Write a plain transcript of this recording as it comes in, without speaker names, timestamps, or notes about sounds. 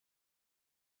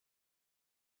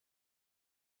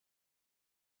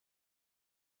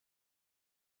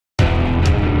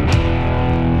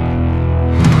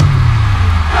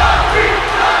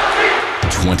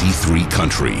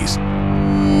countries.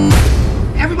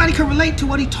 Everybody can relate to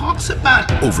what he talks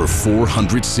about. Over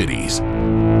 400 cities.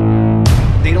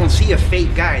 They don't see a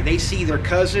fake guy. They see their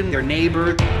cousin, their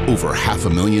neighbor. Over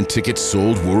 500,000 tickets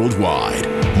sold worldwide.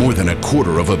 More than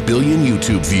 250 million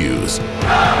YouTube views.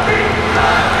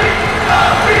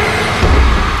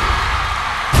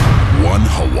 One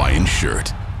Hawaiian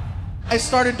shirt. I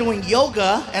started doing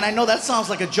yoga, and I know that sounds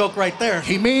like a joke right there.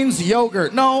 He means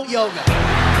yogurt. No, yoga.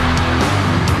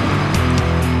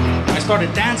 I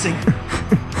started dancing.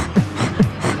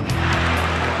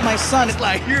 My son is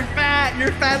like, your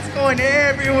fat's going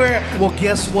everywhere. Well,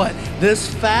 guess what? This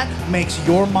fat makes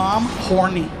your mom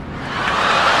horny.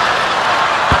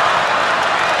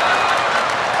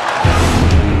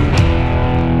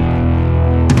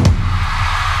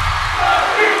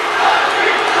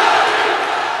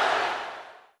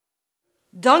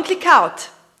 Don't click out.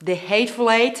 The Hateful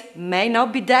Eight may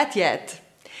not be dead yet.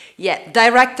 Yet,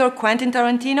 director Quentin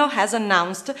Tarantino has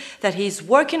announced that he is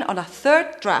working on a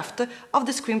third draft of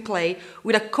the screenplay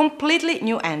with a completely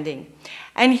new ending.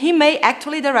 And he may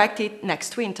actually direct it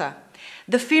next winter.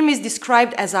 The film is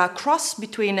described as a cross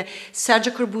between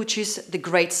Sergio Corbucci's The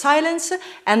Great Silence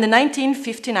and the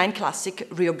 1959 classic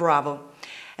Rio Bravo.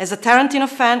 As a Tarantino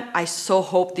fan, I so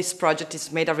hope this project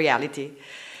is made a reality.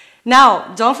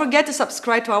 Now, don't forget to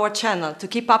subscribe to our channel to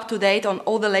keep up to date on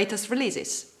all the latest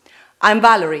releases. I'm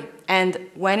Valerie, and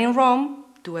when in Rome,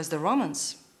 do as the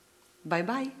Romans.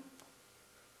 Bye-bye.